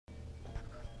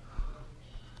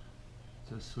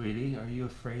So, sweetie, are you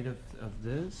afraid of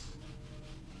this?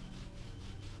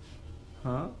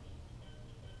 Huh?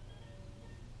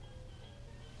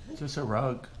 Just a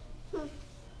rug.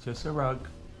 Just a rug.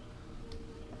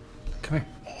 Come here.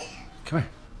 Come here.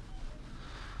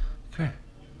 Come here.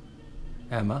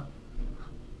 Emma.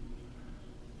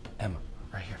 Emma,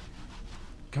 right here.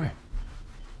 Come here.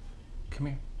 Come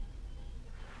here.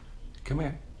 Come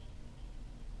here.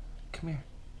 Come here.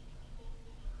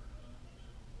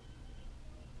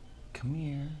 Come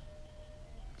here.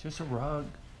 Just a rug.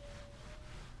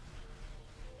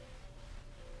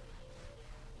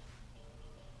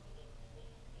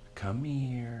 Come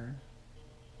here.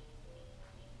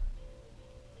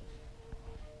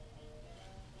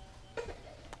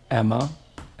 Emma.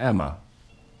 Emma.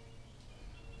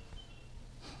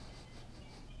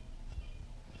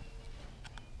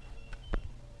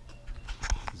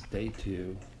 It's day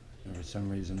 2, and for some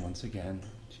reason, once again,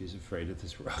 she's afraid of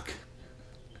this rug.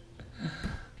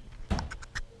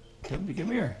 Come here.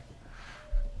 Come here.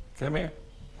 Come here.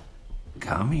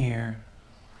 Come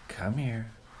here.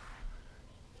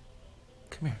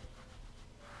 Come here.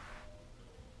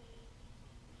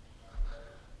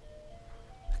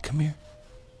 Come here.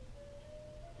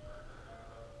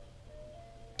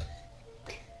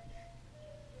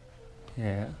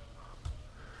 Yeah.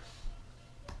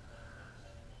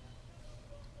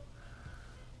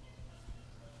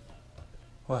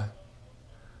 What?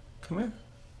 Come here.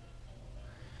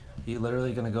 You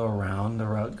literally gonna go around the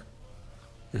rug?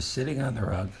 You're sitting on the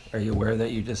rug. Are you aware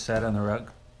that you just sat on the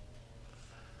rug?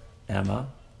 Emma?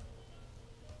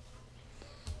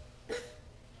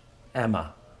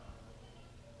 Emma.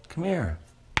 Come here.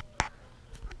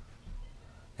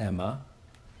 Emma.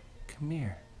 Come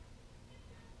here.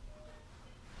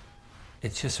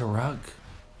 It's just a rug.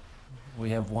 We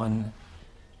have one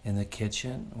in the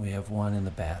kitchen. We have one in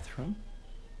the bathroom.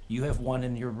 You have one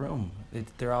in your room.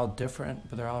 They're all different,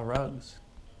 but they're all rugs.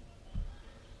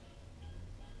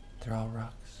 They're all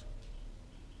rugs.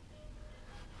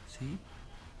 See?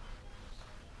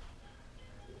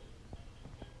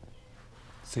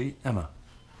 See, Emma.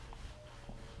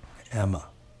 Emma.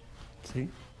 See?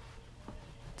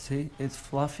 See, it's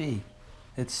fluffy.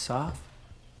 It's soft.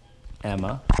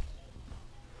 Emma.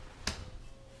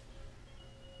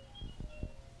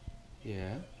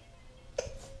 Yeah?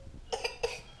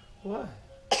 What?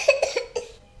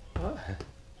 What?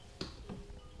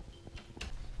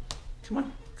 Come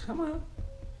on, come on.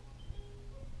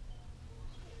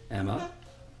 Emma?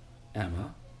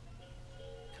 Emma?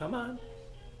 Come on.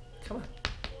 Come on.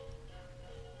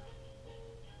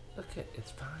 Look, it's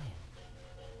fine.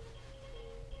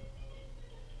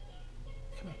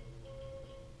 Come here.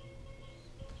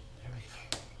 There we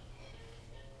go.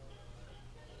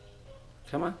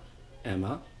 Come on.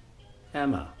 Emma?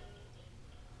 Emma?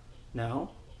 No?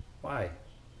 Why?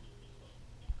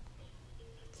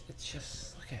 It's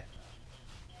just, look at.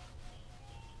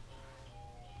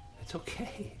 It's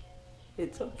okay.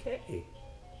 It's okay.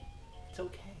 It's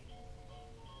okay.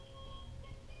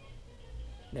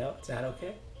 No, it's not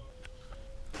okay?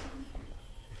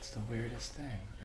 It's the weirdest thing.